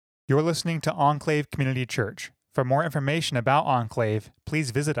You're listening to Enclave Community Church. For more information about Enclave,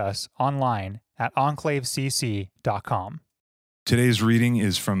 please visit us online at enclavecc.com. Today's reading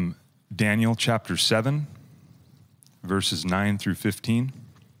is from Daniel chapter 7, verses 9 through 15.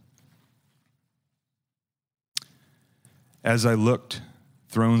 As I looked,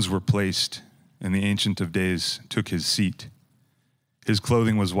 thrones were placed, and the Ancient of Days took his seat. His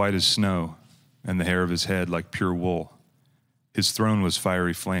clothing was white as snow, and the hair of his head like pure wool. His throne was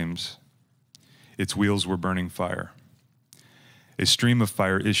fiery flames. Its wheels were burning fire. A stream of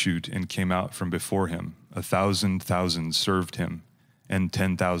fire issued and came out from before him. 1,000 served him, and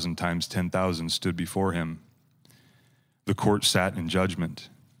 10,000 times 10,000 stood before him. The court sat in judgment,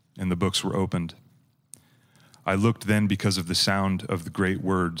 and the books were opened. I looked then because of the sound of the great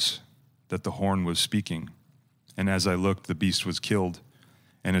words that the horn was speaking. And as I looked, the beast was killed,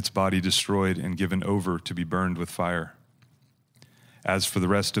 and its body destroyed and given over to be burned with fire. As for the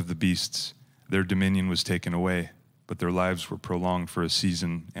rest of the beasts, their dominion was taken away, but their lives were prolonged for a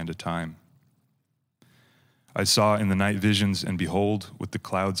season and a time. I saw in the night visions, and behold, with the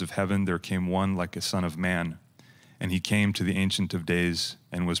clouds of heaven there came one like a son of man, and he came to the Ancient of Days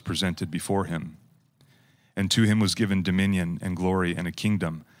and was presented before him. And to him was given dominion and glory and a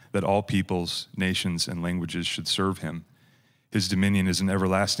kingdom, that all peoples, nations, and languages should serve him. His dominion is an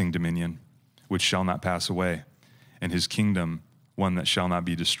everlasting dominion, which shall not pass away, and his kingdom one that shall not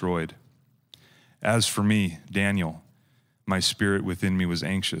be destroyed. As for me, Daniel, my spirit within me was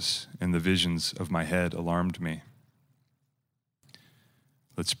anxious, and the visions of my head alarmed me.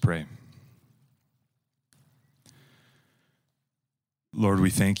 Let's pray. Lord, we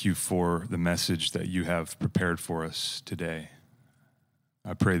thank you for the message that you have prepared for us today.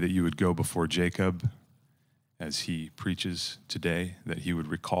 I pray that you would go before Jacob as he preaches today, that he would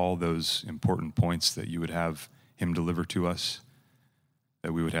recall those important points that you would have him deliver to us,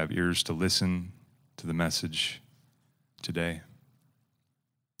 that we would have ears to listen to the message today.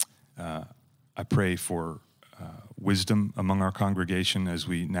 I pray for wisdom among our congregation as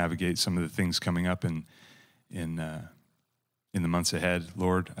we navigate some of the things coming up in the months ahead.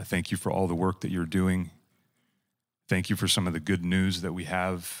 Lord, I thank you for all the work that you're doing. Thank you for some of the good news that we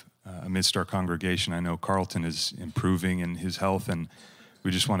have amidst our congregation. I know Carlton is improving in his health, and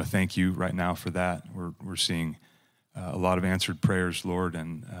we just want to thank you right now for that. We're seeing a lot of answered prayers, Lord,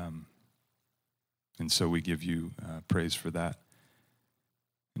 and so we give you praise for that.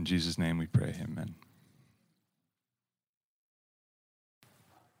 In Jesus' name we pray, amen.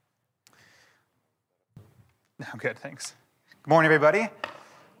 No, good, thanks. Good morning, everybody.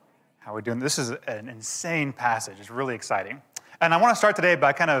 How are we doing? This is an insane passage. It's really exciting. And I want to start today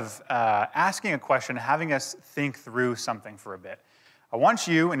by kind of asking a question, having us think through something for a bit. I want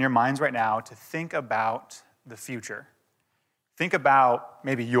you in your minds right now to think about the future. Think about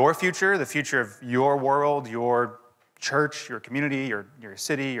maybe your future, the future of your world, your church, your community, your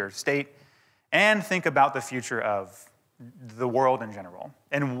city, your state, and think about the future of the world in general.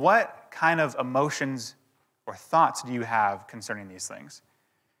 And what kind of emotions or thoughts do you have concerning these things?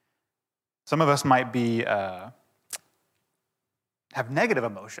 Some of us might be have negative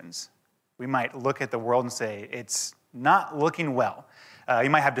emotions. We might look at the world and say, it's not looking well.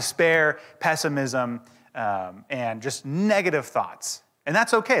 You might have despair, pessimism, and just negative thoughts. And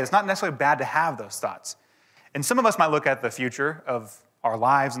that's okay. It's not necessarily bad to have those thoughts. And some of us might look at the future of our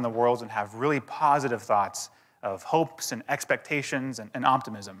lives and the world and have really positive thoughts of hopes and expectations and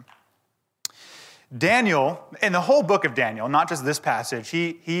optimism. Daniel, in the whole book of Daniel, not just this passage,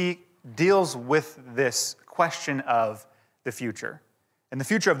 he deals with this question of the future. And the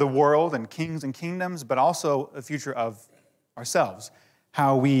future of the world and kings and kingdoms, but also the future of ourselves,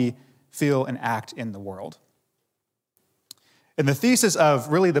 how we feel and act in the world. And the thesis of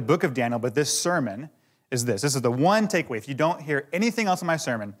really the book of Daniel, but this sermon, is this. This is the one takeaway. If you don't hear anything else in my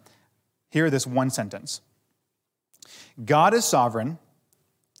sermon, hear this one sentence. God is sovereign,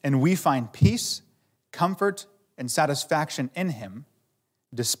 and we find peace, comfort, and satisfaction in him,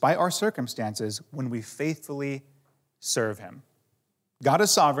 despite our circumstances, when we faithfully serve him. God is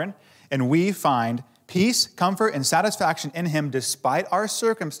sovereign, and we find peace, comfort, and satisfaction in him, despite our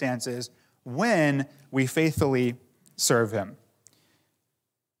circumstances, when we faithfully serve him.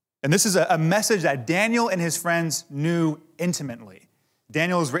 And this is a message that Daniel and his friends knew intimately.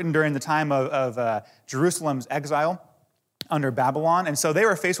 Daniel was written during the time of Jerusalem's exile under Babylon, and so they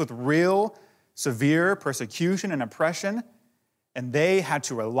were faced with real, severe persecution and oppression, and they had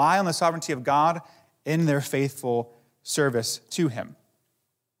to rely on the sovereignty of God in their faithful service to him.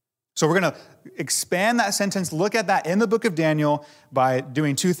 So we're going to expand that sentence, look at that in the book of Daniel by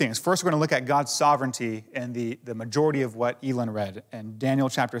doing two things. First, we're going to look at God's sovereignty in the majority of what Elon read in Daniel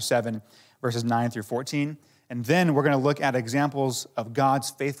chapter 7, verses 9 through 14. And then we're going to look at examples of God's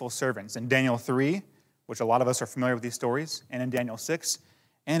faithful servants in Daniel 3, which a lot of us are familiar with these stories, and in Daniel 6,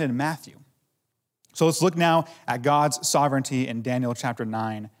 and in Matthew. So let's look now at God's sovereignty in Daniel chapter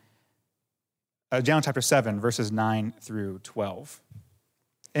 7, verses 9 through 12.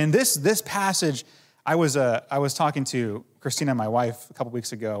 In this passage, I was talking to Christina, my wife, a couple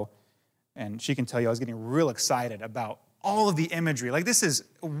weeks ago, and she can tell you I was getting real excited about all of the imagery. Like, this is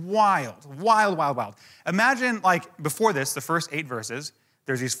wild. Imagine, like, before this, the first 8 verses,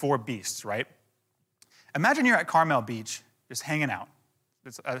 there's these 4 beasts, right? Imagine you're at Carmel Beach, just hanging out.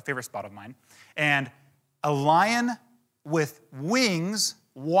 It's a favorite spot of mine. And a lion with wings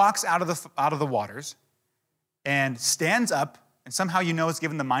walks out of the waters and stands up, and somehow you know it's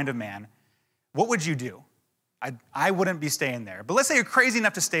given the mind of man. What would you do? I wouldn't be staying there. But let's say you're crazy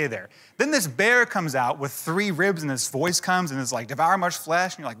enough to stay there. Then this bear comes out with 3 ribs, and this voice comes, and it's like, devour much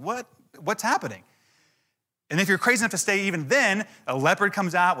flesh. And you're like, what? What's happening? And if you're crazy enough to stay even then, a leopard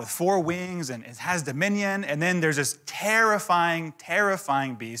comes out with 4 wings, and it has dominion. And then there's this terrifying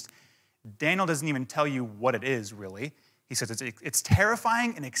beast. Daniel doesn't even tell you what it is, really. He says it's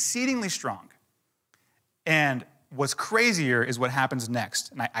terrifying and exceedingly strong. And what's crazier is what happens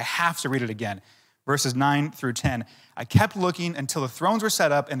next. And I have to read it again. Verses 9 through 10. I kept looking until the thrones were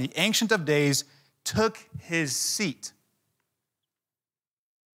set up, and the Ancient of Days took his seat.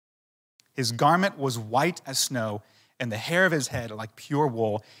 His garment was white as snow, and the hair of his head like pure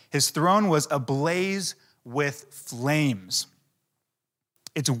wool. His throne was ablaze with flames.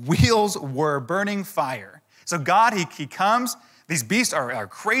 Its wheels were burning fire. So God, he comes. These beasts are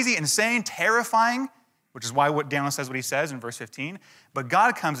crazy, insane, terrifying, which is why what Daniel says what he says in verse 15. But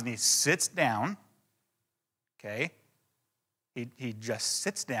God comes and he sits down. Okay? He just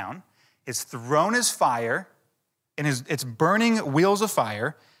sits down. His throne is fire, and it's burning wheels of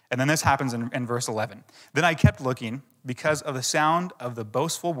fire. And then this happens in verse 11. Then I kept looking because of the sound of the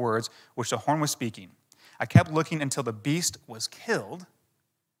boastful words which the horn was speaking. I kept looking until the beast was killed,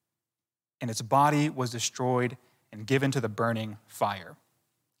 and its body was destroyed and given to the burning fire.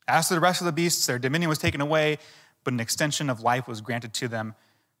 As to the rest of the beasts, their dominion was taken away, but an extension of life was granted to them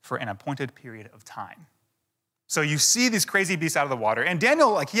for an appointed period of time. So you see these crazy beasts out of the water, and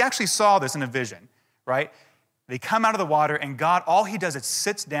Daniel, he actually saw this in a vision, right? They come out of the water, and God, all he does is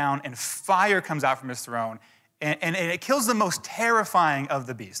sits down, and fire comes out from his throne, and it kills the most terrifying of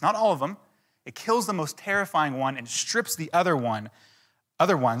the beasts. Not all of them. It kills the most terrifying one and strips the other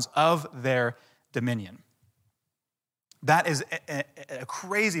ones of their dominion. That is a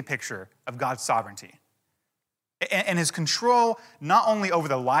crazy picture of God's sovereignty and his control not only over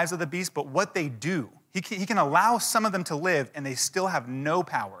the lives of the beasts, but what they do. He can allow some of them to live, and they still have no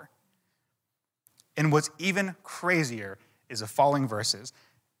power. And what's even crazier is the following verses.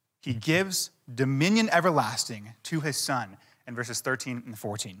 He gives dominion everlasting to his son in verses 13 and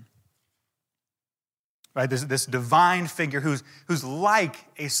 14. Right? This divine figure who's like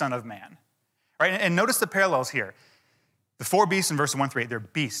a son of man. Right? And notice the parallels here. The 4 beasts in verse 1 through 8, they're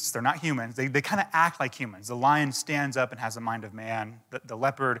beasts. They're not humans. They kind of act like humans. The lion stands up and has the mind of man. The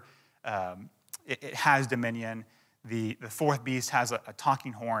leopard, it has dominion. The 4th beast has a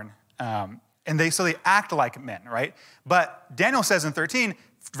talking horn. And they act like men, right? But Daniel says in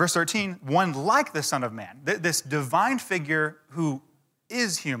verse 13, one like the Son of Man. This divine figure who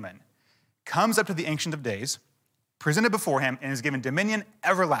is human comes up to the Ancient of Days, presented before him, and is given dominion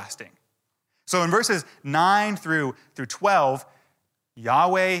everlasting. So in verses 9 through 12,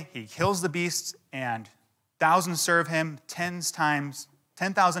 Yahweh, he kills the beasts, and thousands serve him, 10,000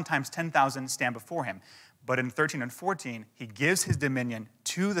 times 10,000 stand before him. But in 13 and 14, he gives his dominion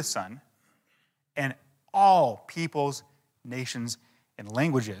to the Son, and all peoples, nations, and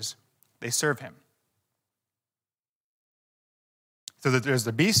languages, they serve him. So that there's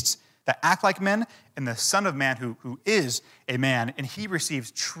the beasts that act like men, and the Son of Man who is a man, and he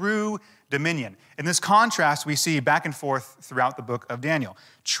receives true dominion. In this contrast, we see back and forth throughout the book of Daniel.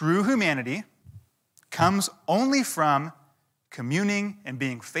 True humanity comes only from communing and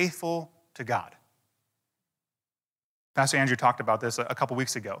being faithful to God. Pastor Andrew talked about this a couple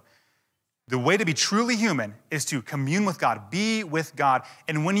weeks ago. The way to be truly human is to commune with God, be with God.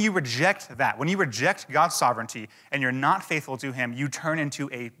 And when you reject that, when you reject God's sovereignty and you're not faithful to him, you turn into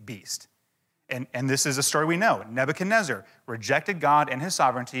a beast. And this is a story we know. Nebuchadnezzar rejected God and his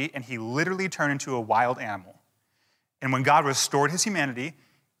sovereignty, and he literally turned into a wild animal. And when God restored his humanity,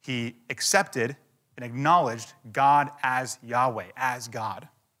 he accepted and acknowledged God as Yahweh, as God.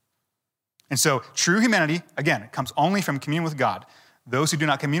 And so true humanity, again, it comes only from communion with God. Those who do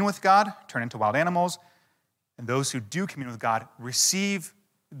not commune with God turn into wild animals, and those who do commune with God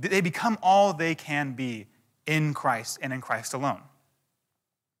they become all they can be in Christ and in Christ alone.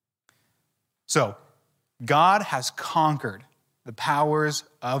 So God has conquered the powers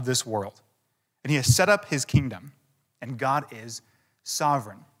of this world, and he has set up his kingdom, and God is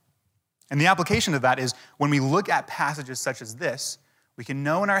sovereign. And the application of that is when we look at passages such as this, we can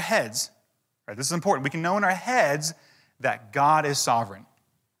know in our heads, right, this is important, we can know in our heads that God is sovereign.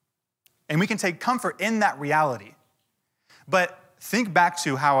 And we can take comfort in that reality. But think back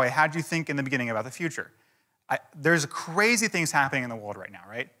to how I had you think in the beginning about the future. There's crazy things happening in the world right now,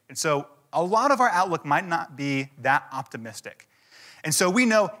 right? And so a lot of our outlook might not be that optimistic. And so we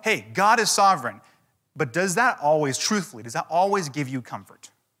know, hey, God is sovereign. But does that always give you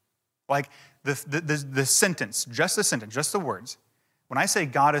comfort? Like the sentence, just the words. When I say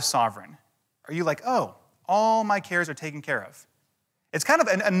God is sovereign, are you like, oh, all my cares are taken care of? It's kind of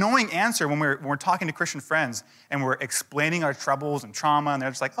an annoying answer when we're talking to Christian friends and we're explaining our troubles and trauma, and they're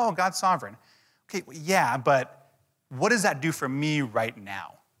just like, oh, God's sovereign. Okay, well, yeah, but what does that do for me right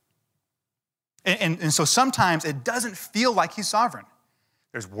now? And so sometimes it doesn't feel like he's sovereign.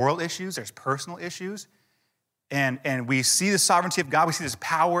 There's world issues, there's personal issues, and we see the sovereignty of God. We see this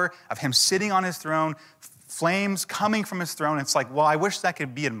power of him sitting on his throne, flames coming from his throne. It's like, well, I wish that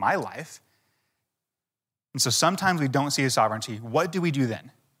could be in my life. And so sometimes we don't see his sovereignty. What do we do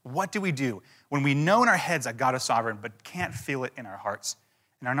then? What do we do when we know in our heads that God is sovereign but can't feel it in our hearts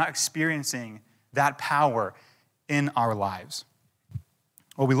and are not experiencing that power in our lives?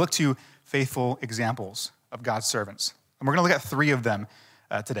 Well, we look to faithful examples of God's servants. And we're going to look at 3 of them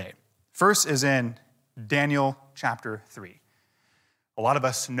today. First is in Daniel chapter 3. A lot of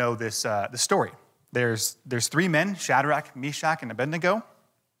us know this story. There's 3 men, Shadrach, Meshach, and Abednego.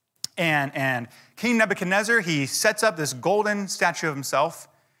 And King Nebuchadnezzar, he sets up this golden statue of himself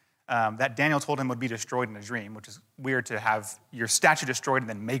that Daniel told him would be destroyed in a dream, which is weird to have your statue destroyed and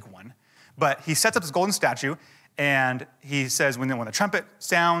then make one. But he sets up this golden statue, and he says when the trumpet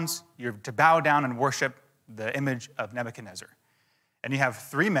sounds, you're to bow down and worship the image of Nebuchadnezzar. And you have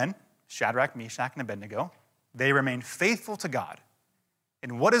 3 men, Shadrach, Meshach, and Abednego. They remain faithful to God.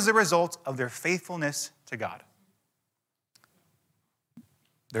 And what is the result of their faithfulness to God?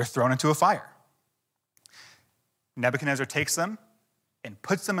 They're thrown into a fire. Nebuchadnezzar takes them and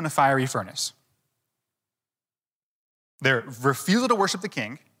puts them in a fiery furnace. Their refusal to worship the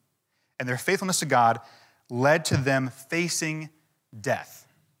king and their faithfulness to God led to them facing death.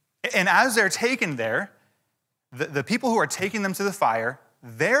 And as they're taken there, the people who are taking them to the fire,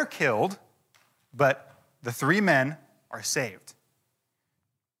 they're killed, but the 3 men are saved.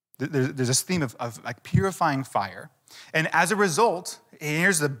 There's this theme of like purifying fire. And as a result,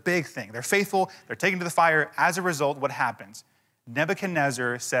 here's the big thing. They're faithful. They're taken to the fire. As a result, what happens?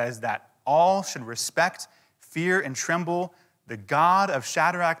 Nebuchadnezzar says that all should respect, fear, and tremble the God of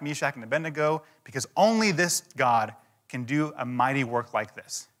Shadrach, Meshach, and Abednego, because only this God can do a mighty work like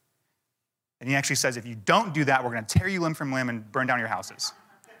this. And he actually says, if you don't do that, we're going to tear you limb from limb and burn down your houses.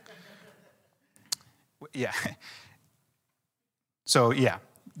 Yeah. So, yeah.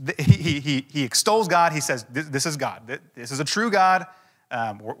 He extols God. He says, this is God. This is a true God.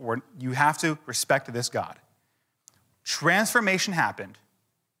 You have to respect this God. Transformation happened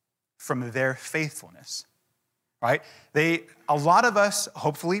from their faithfulness, right? A lot of us,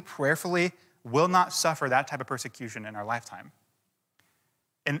 hopefully, prayerfully, will not suffer that type of persecution in our lifetime.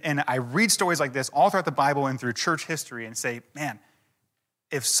 And I read stories like this all throughout the Bible and through church history and say, man,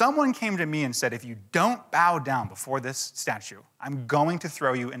 if someone came to me and said, if you don't bow down before this statue, I'm going to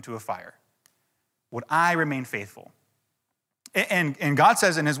throw you into a fire, would I remain faithful? And God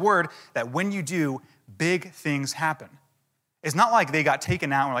says in his word that when you do, big things happen. It's not like they got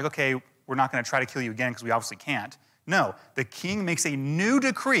taken out and we're like, okay, we're not going to try to kill you again because we obviously can't. No, the king makes a new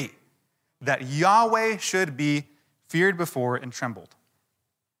decree that Yahweh should be feared before and trembled.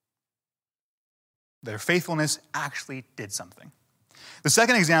 Their faithfulness actually did something. The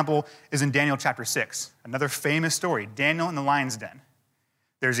second example is in Daniel chapter 6, another famous story, Daniel in the lion's den.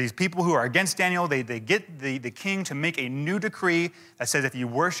 There's these people who are against Daniel. They get the king to make a new decree that says if you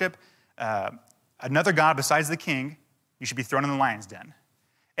worship another god besides the king, you should be thrown in the lion's den.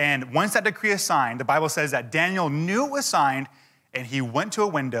 And once that decree is signed, the Bible says that Daniel knew it was signed, and he went to a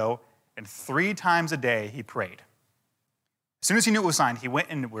window, and 3 times a day he prayed. As soon as he knew it was signed, he went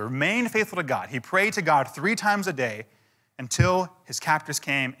and remained faithful to God. He prayed to God 3 times a day until his captors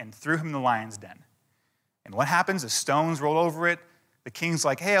came and threw him in the lion's den. And what happens? The stones roll over it. The king's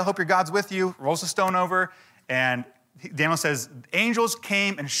like, hey, I hope your God's with you. Rolls the stone over, and Daniel says, angels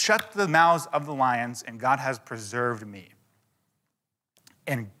came and shut the mouths of the lions, and God has preserved me.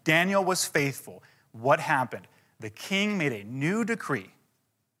 And Daniel was faithful. What happened? The king made a new decree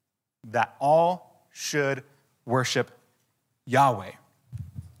that all should worship Yahweh.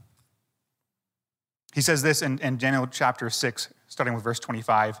 He says this in Daniel chapter 6, starting with verse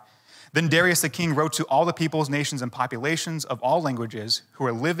 25. Then Darius the king wrote to all the peoples, nations, and populations of all languages who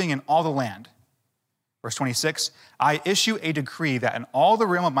are living in all the land. Verse 26, I issue a decree that in all the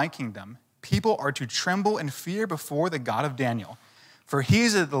realm of my kingdom, people are to tremble and fear before the God of Daniel. For he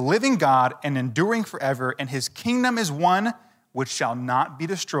is the living God and enduring forever, and his kingdom is one which shall not be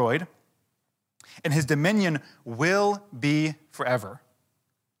destroyed, and his dominion will be forever.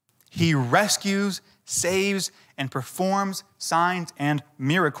 He rescues, saves, and performs signs and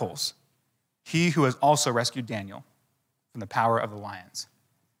miracles. He who has also rescued Daniel from the power of the lions.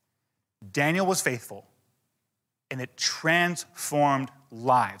 Daniel was faithful, and it transformed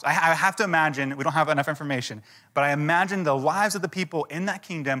lives. I have to imagine, we don't have enough information, but I imagine the lives of the people in that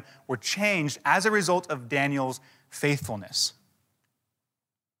kingdom were changed as a result of Daniel's faithfulness.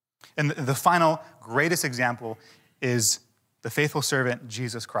 And the final greatest example is the faithful servant,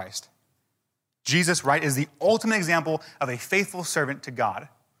 Jesus Christ. Jesus, right, is the ultimate example of a faithful servant to God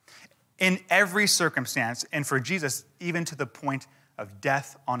in every circumstance. And for Jesus, even to the point of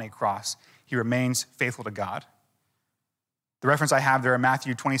death on a cross, he remains faithful to God. The reference I have there in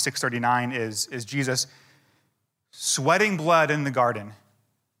Matthew 26:39 is Jesus sweating blood in the garden,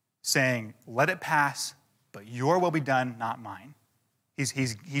 saying, let it pass, but your will be done, not mine.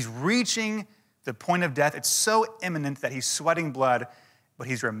 He's reaching the point of death. It's so imminent that he's sweating blood, but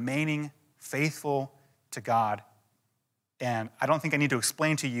he's remaining faithful to God. And I don't think I need to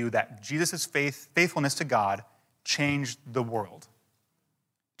explain to you that Jesus' faithfulness to God changed the world.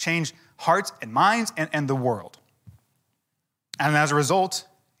 Changed hearts and minds and the world. And as a result,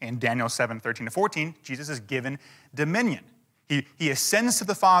 in Daniel 7:13-14, Jesus is given dominion. He ascends to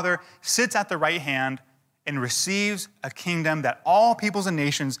the Father, sits at the right hand, and receives a kingdom that all peoples and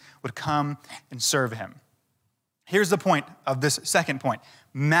nations would come and serve him. Here's the point of this second point.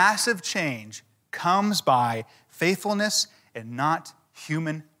 Massive change comes by faithfulness and not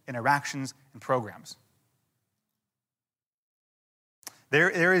human interactions and programs.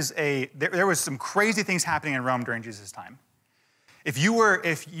 There was some crazy things happening in Rome during Jesus' time. If you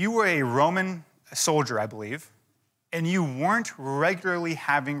were a Roman soldier, I believe, and you weren't regularly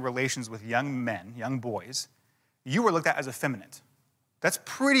having relations with young men, young boys, you were looked at as effeminate. That's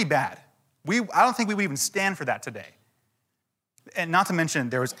pretty bad. I don't think we would even stand for that today. And not to mention,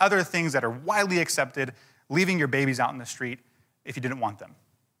 there was other things that are widely accepted, leaving your babies out in the street if you didn't want them.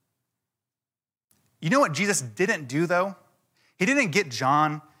 You know what Jesus didn't do, though? He didn't get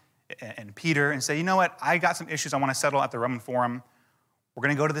John and Peter and say, you know what, I got some issues I want to settle at the Roman Forum. We're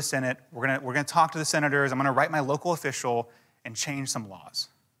going to go to the Senate. We're going to talk to the senators. I'm going to write my local official and change some laws.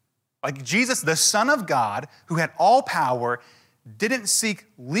 Like Jesus, the Son of God, who had all power, didn't seek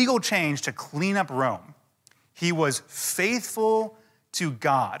legal change to clean up Rome. He was faithful to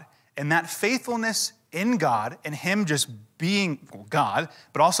God. And that faithfulness in God and him just being God,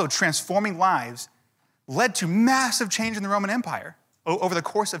 but also transforming lives, led to massive change in the Roman Empire over the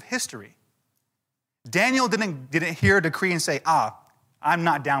course of history. Daniel didn't hear a decree and say, I'm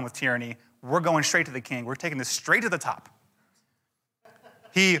not down with tyranny. We're going straight to the king. We're taking this straight to the top.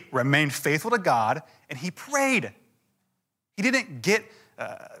 He remained faithful to God, and he prayed. He didn't get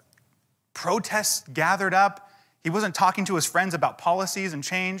protests gathered up. He wasn't talking to his friends about policies and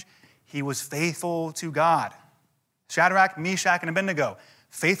change. He was faithful to God. Shadrach, Meshach, and Abednego,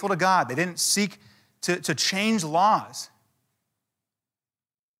 faithful to God. They didn't seek to change laws.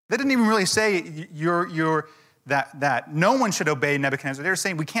 They didn't even really say that no one should obey Nebuchadnezzar. They were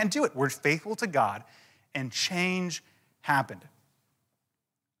saying we can't do it. We're faithful to God, and change happened.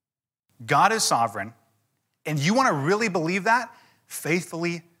 God is sovereign, and you want to really believe that?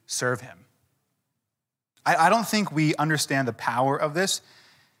 Faithfully serve him. I don't think we understand the power of this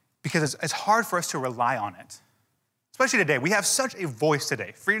because it's hard for us to rely on it. Especially today. We have such a voice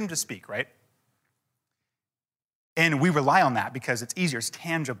today, freedom to speak, right? And we rely on that because it's easier, it's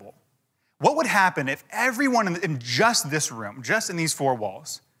tangible. What would happen if everyone in just this room, just in these four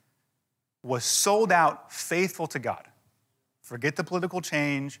walls, was sold out, faithful to God? Forget the political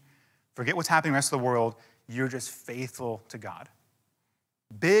change, forget what's happening in the rest of the world. You're just faithful to God.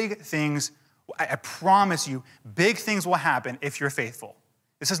 Big things, I promise you, big things will happen if you're faithful.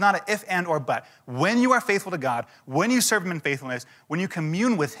 This is not an if, and, or but. When you are faithful to God, when you serve him in faithfulness, when you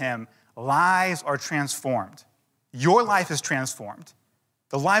commune with him, lives are transformed. Your life is transformed.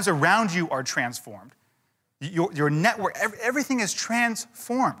 The lives around you are transformed. Your network, everything is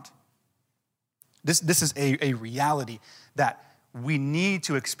transformed. This is a reality that we need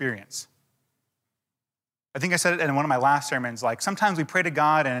to experience. I think I said it in one of my last sermons, like sometimes we pray to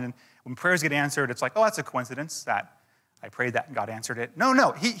God and when prayers get answered, it's like, oh, that's a coincidence that I prayed that and God answered it.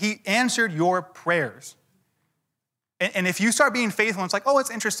 No, he answered your prayers. And if you start being faithful, and it's like, oh, it's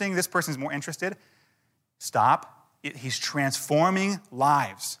interesting, this person's more interested, stop. He's transforming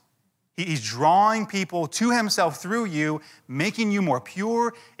lives. He's drawing people to himself through you, making you more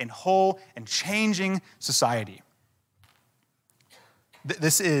pure and whole and changing society.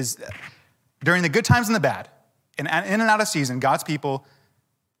 This is, during the good times and the bad, and in and out of season, God's people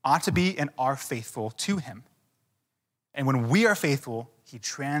ought to be and are faithful to him. And when we are faithful, he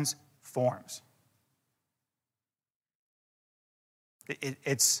transforms.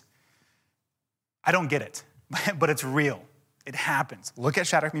 I don't get it, but it's real. It happens. Look at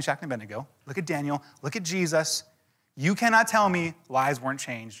Shadrach, Meshach, and Abednego. Look at Daniel. Look at Jesus. You cannot tell me lives weren't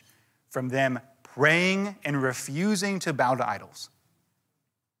changed from them praying and refusing to bow to idols.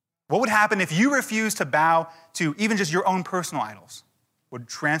 What would happen if you refused to bow to even just your own personal idols? Would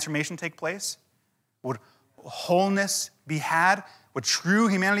transformation take place? Would wholeness be had? Would true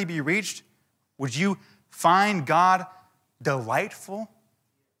humanity be reached? Would you find God delightful?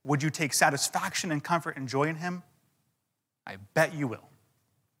 Would you take satisfaction and comfort and joy in him? I bet you will.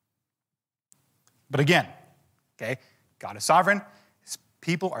 But again, okay, God is sovereign. His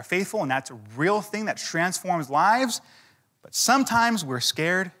people are faithful, and that's a real thing that transforms lives. But sometimes we're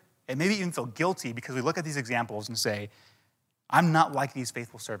scared and maybe even feel guilty because we look at these examples and say, I'm not like these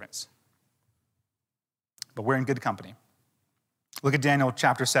faithful servants. But we're in good company. Look at Daniel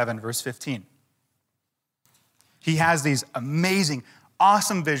chapter 7, verse 15. He has these amazing,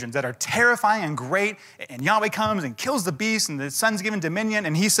 awesome visions that are terrifying and great, and Yahweh comes and kills the beast, and the son's given dominion,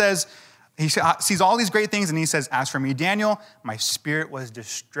 and he says, he sees all these great things, and he says, as for me, Daniel, my spirit was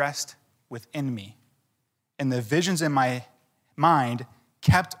distressed within me, and the visions in my mind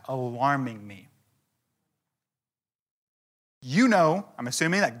kept alarming me. You know, I'm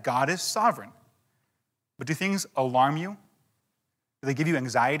assuming that God is sovereign, but do things alarm you? Do they give you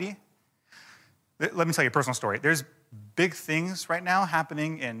anxiety? Let me tell you a personal story. There's big things right now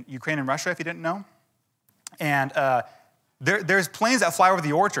happening in Ukraine and Russia, if you didn't know. And there's planes that fly over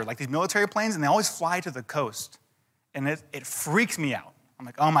the orchard, like these military planes, and they always fly to the coast. And it freaks me out. I'm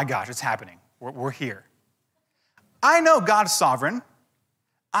like, oh my gosh, it's happening. We're here. I know God's sovereign.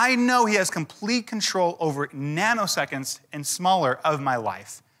 I know he has complete control over nanoseconds and smaller of my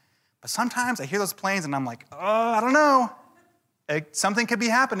life. But sometimes I hear those planes and I'm like, oh, I don't know. Something could be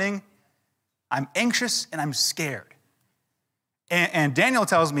happening. I'm anxious and I'm scared. And Daniel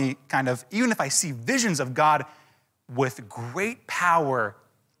tells me kind of, even if I see visions of God with great power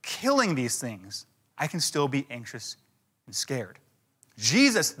killing these things, I can still be anxious and scared.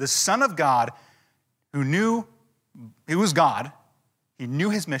 Jesus, the Son of God, who knew he was God, he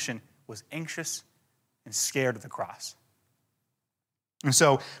knew his mission, was anxious and scared of the cross. And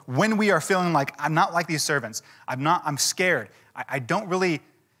so when we are feeling like, I'm not like these servants, I'm scared, I don't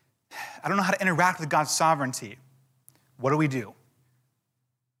know how to interact with God's sovereignty, what do?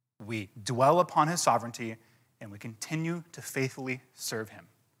 We dwell upon his sovereignty and we continue to faithfully serve him.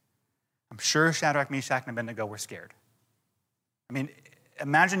 I'm sure Shadrach, Meshach, and Abednego were scared. I mean,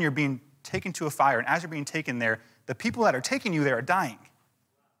 imagine you're being taken to a fire, and as you're being taken there, the people that are taking you there are dying.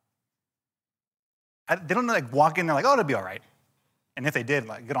 They don't like walk in there like, oh, it'll be all right. And if they did,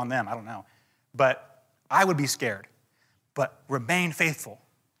 like, good on them, I don't know. But I would be scared. But remain faithful.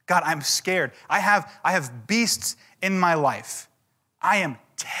 God, I'm scared. I have beasts in my life. I am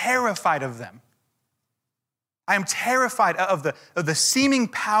terrified of them. I am terrified of the seeming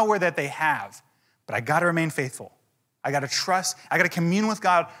power that they have. But I got to remain faithful. I got to trust. I got to commune with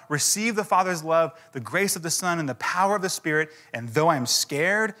God, receive the Father's love, the grace of the Son, and the power of the Spirit. And though I'm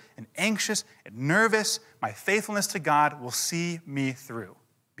scared and anxious and nervous, my faithfulness to God will see me through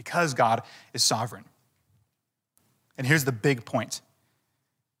because God is sovereign. And here's the big point.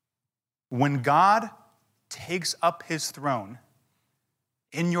 When God takes up his throne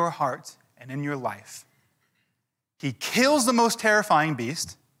in your heart and in your life, he kills the most terrifying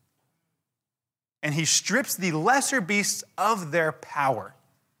beast, and he strips the lesser beasts of their power.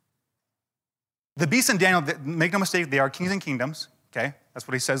 The beasts in Daniel, make no mistake, they are kings and kingdoms, okay? That's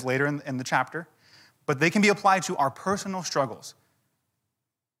what he says later in the chapter. But they can be applied to our personal struggles.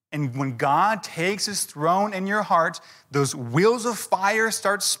 And when God takes his throne in your heart, those wheels of fire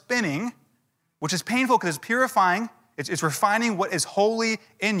start spinning, which is painful because it's purifying. It's refining what is holy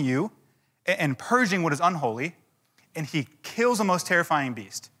in you and purging what is unholy. And he kills the most terrifying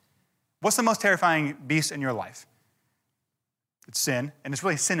beast. What's the most terrifying beast in your life? It's sin, and it's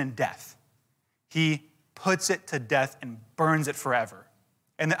really sin and death. He puts it to death and burns it forever.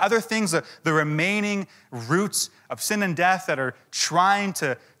 And the other things, the remaining roots of sin and death that are trying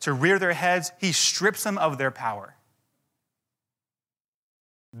to rear their heads, he strips them of their power.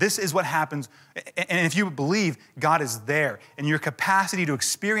 This is what happens. And if you believe God is there, and your capacity to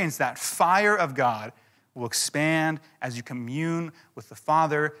experience that fire of God will expand as you commune with the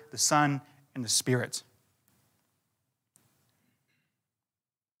Father, the Son, and the Spirit.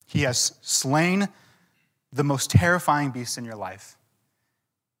 He has slain the most terrifying beasts in your life,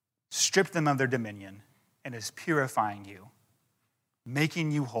 stripped them of their dominion, and is purifying you,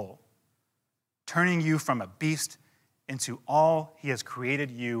 making you whole, turning you from a beast into all he has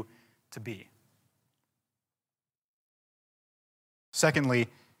created you to be. Secondly,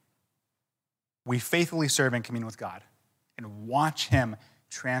 we faithfully serve and commune with God and watch him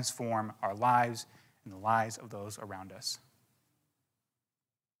transform our lives and the lives of those around us.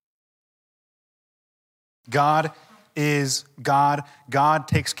 God is God. God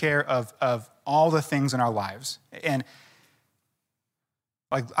takes care of all the things in our lives. And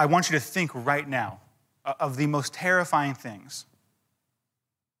I want you to think right now of the most terrifying things.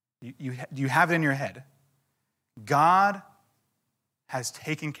 You have it in your head. God has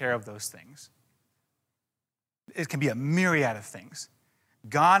taken care of those things. It can be a myriad of things.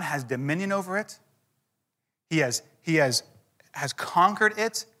 God has dominion over it. He has conquered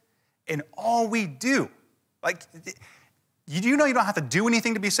it. And all we do, you know you don't have to do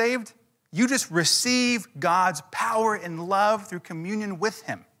anything to be saved? You just receive God's power and love through communion with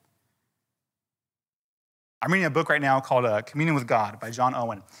him. I'm reading a book right now called Communion with God by John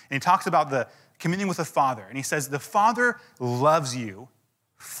Owen. And he talks about the communion with the Father. And he says, the Father loves you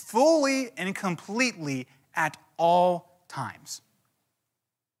fully and completely at all times.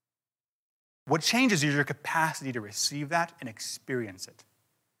 What changes is your capacity to receive that and experience it.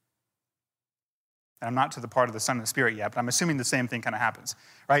 And I'm not to the part of the Son and the Spirit yet, but I'm assuming the same thing kind of happens,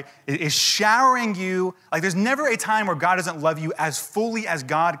 right? It is showering you. There's never a time where God doesn't love you as fully as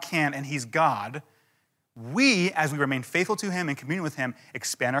God can, and he's God. We, as we remain faithful to him and commune with him,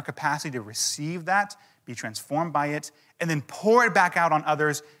 expand our capacity to receive that, be transformed by it, and then pour it back out on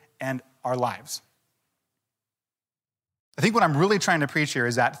others and our lives. I think what I'm really trying to preach here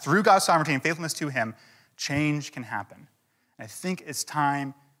is that through God's sovereignty and faithfulness to him, change can happen. And I think it's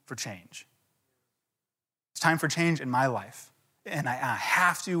time for change. It's time for change in my life. And I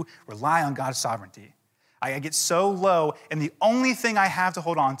have to rely on God's sovereignty. I get so low, and the only thing I have to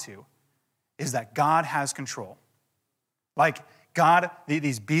hold on to is that God has control. God,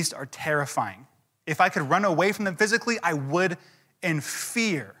 these beasts are terrifying. If I could run away from them physically, I would in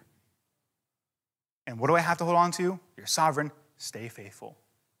fear. And what do I have to hold on to? You're sovereign, stay faithful.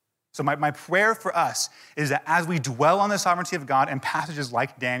 So my prayer for us is that as we dwell on the sovereignty of God in passages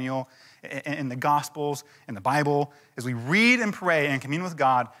like Daniel, in the Gospels, in the Bible, as we read and pray and commune with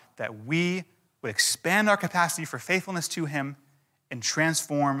God, that we would expand our capacity for faithfulness to him and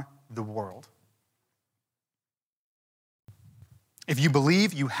transform the world. If you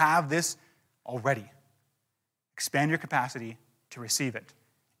believe you have this already, expand your capacity to receive it.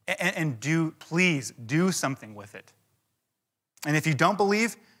 And please do something with it. And if you don't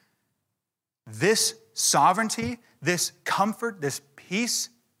believe, this sovereignty, this comfort, this peace,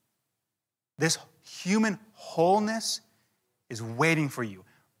 this human wholeness is waiting for you.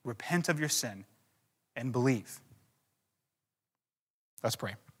 Repent of your sin and believe. Let's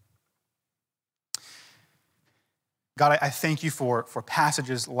pray. God, I thank you for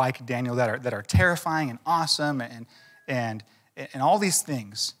passages like Daniel that are terrifying and awesome and all these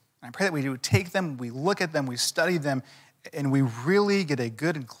things. And I pray that we do take them, we look at them, we study them, and we really get a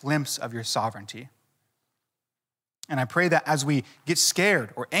good glimpse of your sovereignty. And I pray that as we get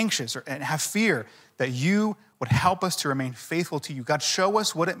scared or anxious and have fear, that you would help us to remain faithful to you. God, show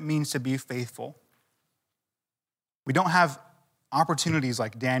us what it means to be faithful. We don't have opportunities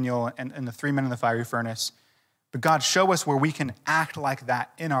like Daniel and the 3 men in the fiery furnace, but God, show us where we can act like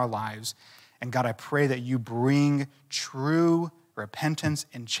that in our lives. And God, I pray that you bring true repentance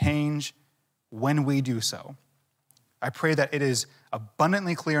and change when we do so. I pray that it is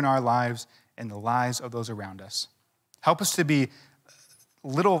abundantly clear in our lives and the lives of those around us. Help us to be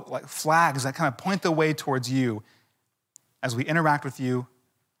little flags that kind of point the way towards you as we interact with you,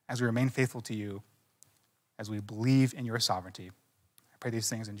 as we remain faithful to you, as we believe in your sovereignty. I pray these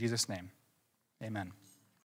things in Jesus' name. Amen.